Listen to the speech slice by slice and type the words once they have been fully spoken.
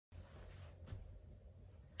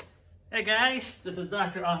Hey guys, this is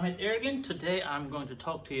Dr. Ahmet Ergin. Today I'm going to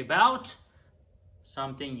talk to you about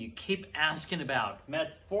something you keep asking about,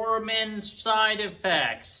 metformin side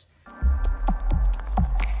effects.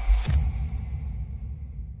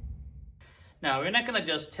 Now, we're not going to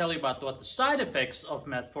just tell you about what the side effects of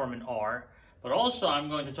metformin are, but also I'm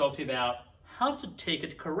going to talk to you about how to take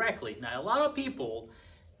it correctly. Now, a lot of people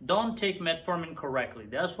don't take metformin correctly.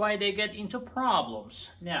 That's why they get into problems.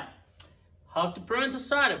 Now, how to prevent the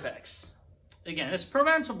side effects. Again, it's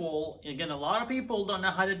preventable. Again, a lot of people don't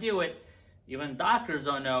know how to do it. Even doctors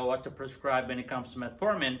don't know what to prescribe when it comes to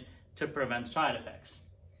metformin to prevent side effects.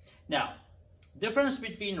 Now, difference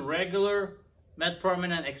between regular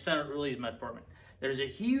metformin and extended release metformin. There's a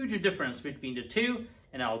huge difference between the two,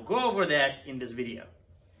 and I'll go over that in this video.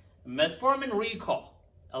 Metformin recall.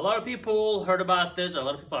 A lot of people heard about this. A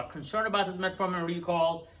lot of people are concerned about this metformin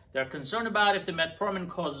recall. They're concerned about if the metformin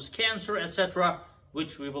causes cancer, etc.,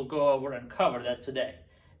 which we will go over and cover that today.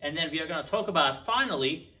 And then we are going to talk about,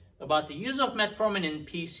 finally, about the use of metformin in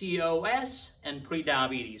PCOS and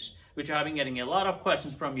prediabetes, which I've been getting a lot of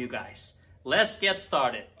questions from you guys. Let's get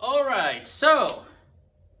started. All right, so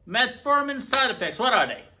metformin side effects, what are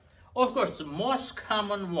they? Of course, the most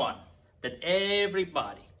common one that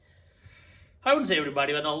everybody, I wouldn't say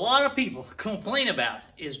everybody, but a lot of people complain about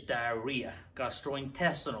is diarrhea,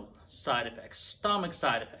 gastrointestinal side effects, stomach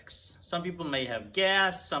side effects. Some people may have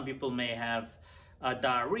gas, some people may have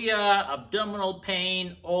diarrhea, abdominal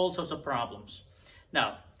pain, all sorts of problems.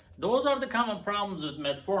 Now, those are the common problems with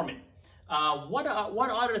metformin. What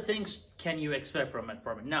other things can you expect from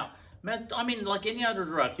metformin? Now, like any other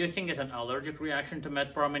drug, you can get an allergic reaction to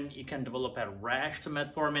metformin. You can develop a rash to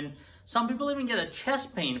metformin. Some people even get a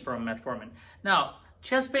chest pain from metformin. Now,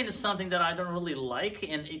 chest pain is something that I don't really like,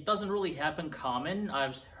 and it doesn't really happen common.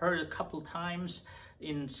 I've heard a couple times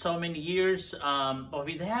in so many years of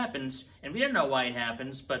it happens, and we don't know why it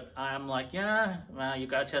happens, but I'm like, yeah, well, you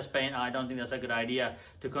got chest pain. I don't think that's a good idea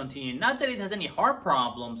to continue. Not that it has any heart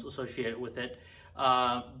problems associated with it,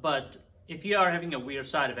 but if you are having a weird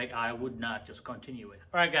side effect, I would not just continue it.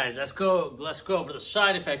 All right, guys, let's go over the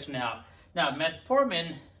side effects now. Now,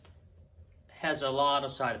 metformin has a lot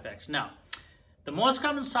of side effects. Now, the most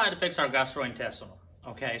common side effects are gastrointestinal.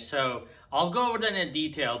 Okay, so I'll go over that in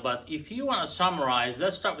detail, but if you want to summarize,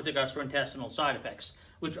 let's start with the gastrointestinal side effects,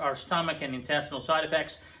 which are stomach and intestinal side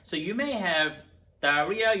effects. So you may have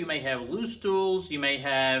diarrhea, you may have loose stools, you may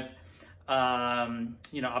have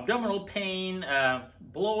abdominal pain,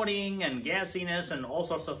 bloating and gassiness, and all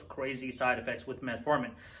sorts of crazy side effects with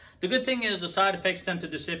metformin. The good thing is the side effects tend to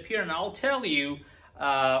disappear, and I'll tell you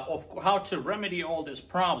of how to remedy all these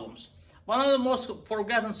problems. One of the most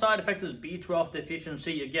forgotten side effects is B12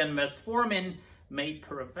 deficiency. Again, metformin may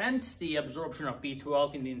prevent the absorption of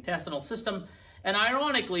B12 in the intestinal system, and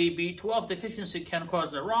ironically, B12 deficiency can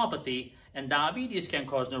cause neuropathy, and diabetes can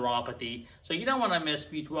cause neuropathy, so you don't want to miss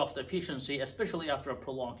B12 deficiency, especially after a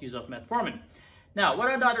prolonged use of metformin. Now, what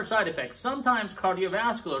are the other side effects? Sometimes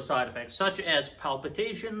cardiovascular side effects, such as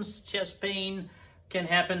palpitations, chest pain can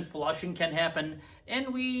happen, flushing can happen,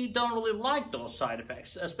 and we don't really like those side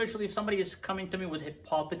effects, especially if somebody is coming to me with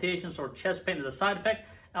palpitations or chest pain as a side effect.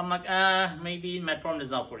 I'm like, maybe metformin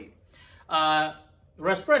is not for you.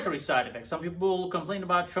 Respiratory side effects. Some people complain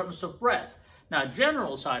about shortness of breath. Now,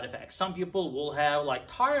 general side effects. Some people will have like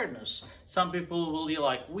tiredness. Some people will be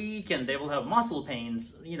like weak, and they will have muscle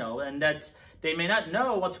pains, and that they may not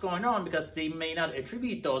know what's going on because they may not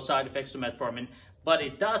attribute those side effects to metformin, but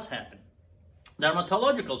it does happen.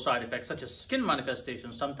 Dermatological side effects, such as skin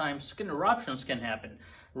manifestations, sometimes skin eruptions can happen.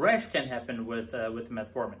 Rash can happen with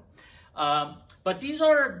metformin. But these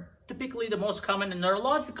are typically the most common. And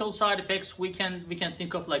neurological side effects, we can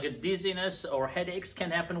think of like a dizziness or headaches can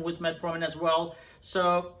happen with metformin as well.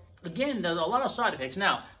 So again, there's a lot of side effects.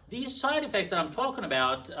 Now, these side effects that I'm talking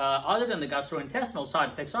about, other than the gastrointestinal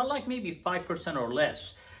side effects, are like maybe 5% or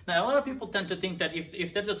less. Now, a lot of people tend to think that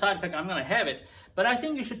if there's a side effect, I'm going to have it. But I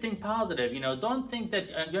think you should think positive. Don't think that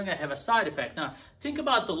you're going to have a side effect. Now, think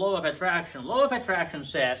about the law of attraction. Law of attraction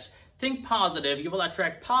says, think positive, you will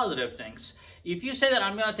attract positive things. If you say that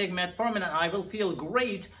I'm going to take metformin and I will feel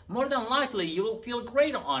great, more than likely you will feel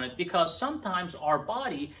great on it, because sometimes our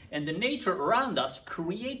body and the nature around us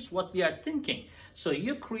creates what we are thinking. So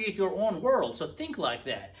you create your own world, so think like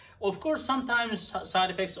that. Of course, sometimes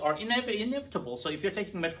side effects are inevitable. So if you're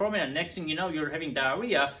taking metformin and next thing you know, you're having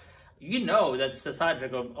diarrhea, you know that's the side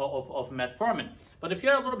effect of metformin. But if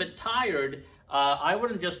you're a little bit tired, I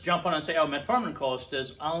wouldn't just jump on and say, oh, metformin caused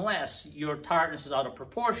this, unless your tiredness is out of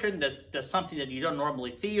proportion, that's something that you don't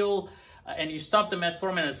normally feel, and you stop the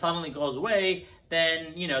metformin and it suddenly goes away,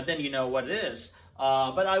 then you know what it is.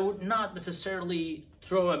 but I would not necessarily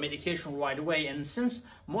throw a medication right away. And since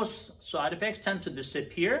most side effects tend to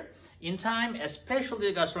disappear in time,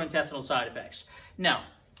 especially the gastrointestinal side effects. Now,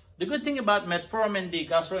 the good thing about metformin, the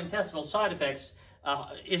gastrointestinal side effects,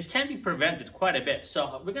 is can be prevented quite a bit.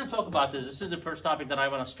 So we're going to talk about this. This is the first topic that I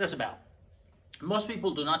want to stress about. Most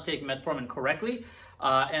people do not take metformin correctly,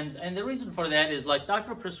 and the reason for that is like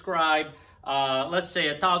doctor prescribe, let's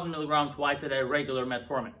say 1,000 milligram twice a day regular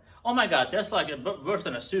metformin. Oh my God, that's like worse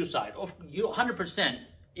than a suicide. 100%.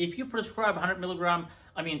 If you prescribe 1,000 milligram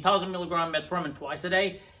metformin twice a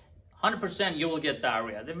day, 100% you will get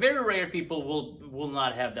diarrhea. The very rare people will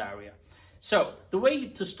not have diarrhea. So the way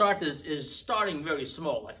to start is starting very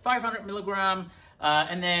small, like 500 milligram.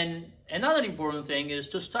 And then another important thing is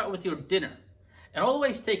to start with your dinner. And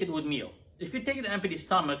always take it with meal. If you take it an empty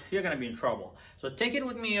stomach, you're going to be in trouble. So take it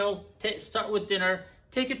with meal, start with dinner,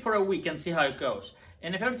 take it for a week and see how it goes.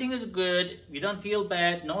 And if everything is good, you don't feel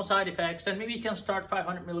bad, no side effects, then maybe you can start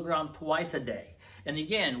 500 milligram twice a day. And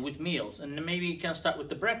again, with meals. And then maybe you can start with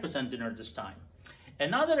the breakfast and dinner this time.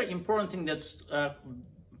 Another important thing that's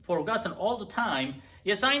forgotten all the time,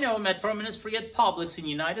 yes, I know metformin is free at Publix in the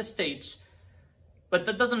United States, but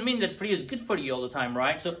that doesn't mean that free is good for you all the time,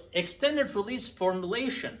 right? So extended release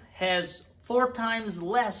formulation has 4 times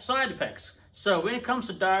less side effects. So when it comes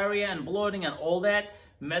to diarrhea and bloating and all that,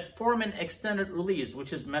 metformin extended release,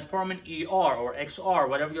 which is metformin ER or XR,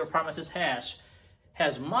 whatever your pharmacist has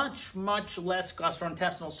much, much less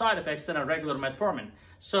gastrointestinal side effects than a regular metformin.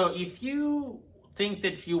 So if you think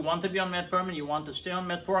that you want to be on metformin, you want to stay on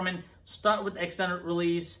metformin, start with extended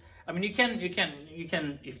release. I mean, you can,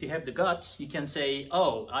 if you have the guts, you can say,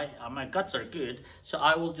 oh, my guts are good, so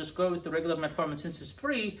I will just go with the regular metformin since it's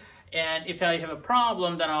free, and if I have a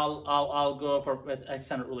problem, then I'll go for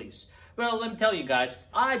extended release. Well, let me tell you guys,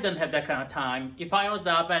 I don't have that kind of time. If I was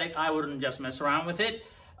diabetic, I wouldn't just mess around with it.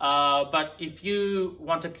 But if you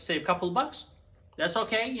want to save a couple bucks, that's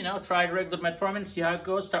okay. You know, try regular metformin, see how it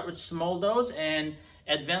goes. Start with small dose and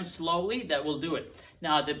advance slowly. That will do it.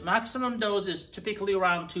 Now, the maximum dose is typically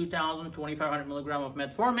around 2,000, 2,500 milligram of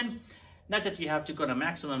metformin. Not that you have to go to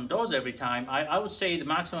maximum dose every time. I would say the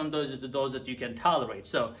maximum dose is the dose that you can tolerate.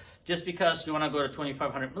 So just because you want to go to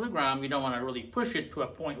 2,500 milligram, you don't want to really push it to a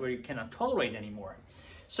point where you cannot tolerate anymore.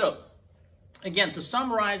 So again, to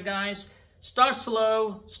summarize, guys, start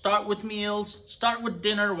slow, start with meals, start with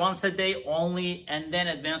dinner once a day only, and then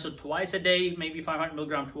advance to twice a day, maybe 500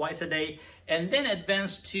 milligram twice a day, and then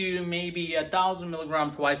advance to maybe 1,000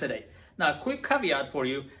 milligram twice a day. Now, quick caveat for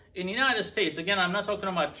you. In the United States, again, I'm not talking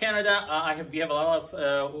about Canada. We have a lot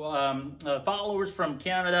of followers from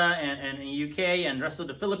Canada and the UK and the rest of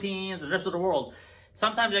the Philippines, the rest of the world.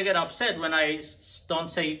 Sometimes I get upset when I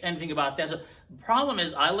don't say anything about that. So the problem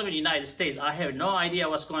is I live in the United States. I have no idea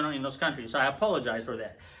what's going on in those countries, so I apologize for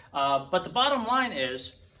that. But the bottom line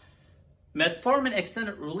is metformin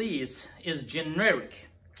extended release is generic.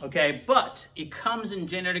 Okay, but it comes in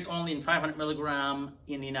generic only in 500 milligram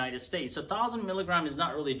in the United States. So 1,000 milligram is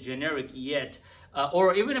not really generic yet,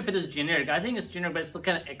 or even if it is generic, I think it's generic, but it's still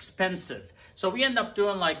kind of expensive. So we end up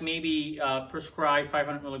doing like maybe prescribed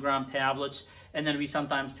 500 milligram tablets, and then we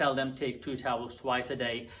sometimes tell them take 2 tablets twice a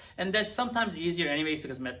day. And that's sometimes easier anyways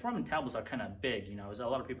because metformin tablets are kind of big, you know, so a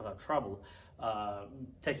lot of people have trouble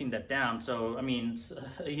taking that down. So, I mean,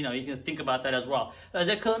 you know, you can think about that as well. As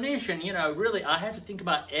a clinician, you know, really, I have to think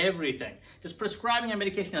about everything. Just prescribing a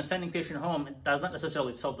medication and sending patient home does not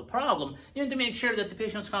necessarily solve the problem. You need to make sure that the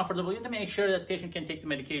patient is comfortable. You need to make sure that the patient can take the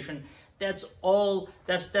medication. That's all,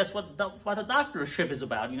 that's what a doctorship is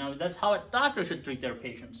about. You know, that's how a doctor should treat their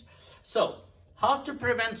patients. So, how to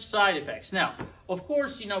prevent side effects. Now, of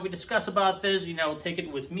course, you know, we discussed about this, you know, take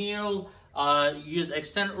it with meal, use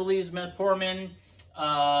extended release metformin,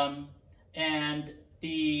 and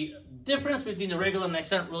the difference between the regular and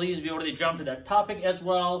extended release, we already jumped to that topic as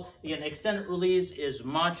well. Again, extended release is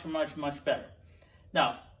much, much, much better.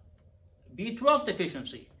 Now, B12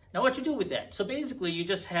 deficiency. Now, what you do with that? So basically, you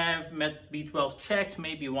just have B12 checked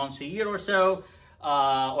maybe once a year or so,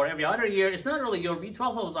 or every other year. It's not really, your B12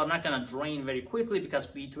 levels are not going to drain very quickly because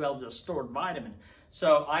B12 is a stored vitamin.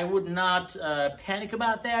 So I would not panic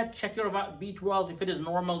about that. Check your B12. If it is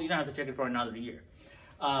normal, you don't have to check it for another year.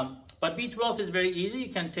 But B12 is very easy.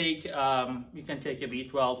 You can take a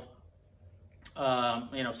B12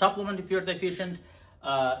 supplement if you're deficient.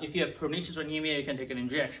 If you have pernicious anemia, you can take an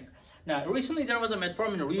injection. Now, recently there was a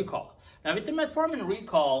metformin recall. Now, with the metformin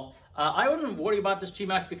recall, I wouldn't worry about this too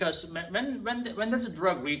much because when there's a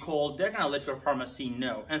drug recall, they're going to let your pharmacy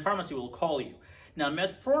know, and pharmacy will call you. Now,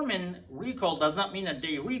 metformin recall does not mean that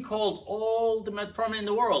they recalled all the metformin in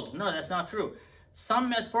the world. No, that's not true.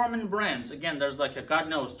 some metformin brands, again, there's like a, God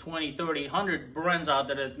knows, 20, 30, 100 brands out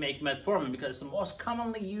there that make metformin because it's the most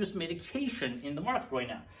commonly used medication in the market right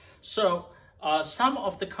now. So some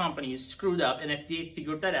of the companies screwed up, and FDA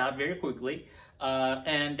figured that out very quickly,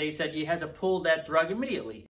 and they said you had to pull that drug immediately.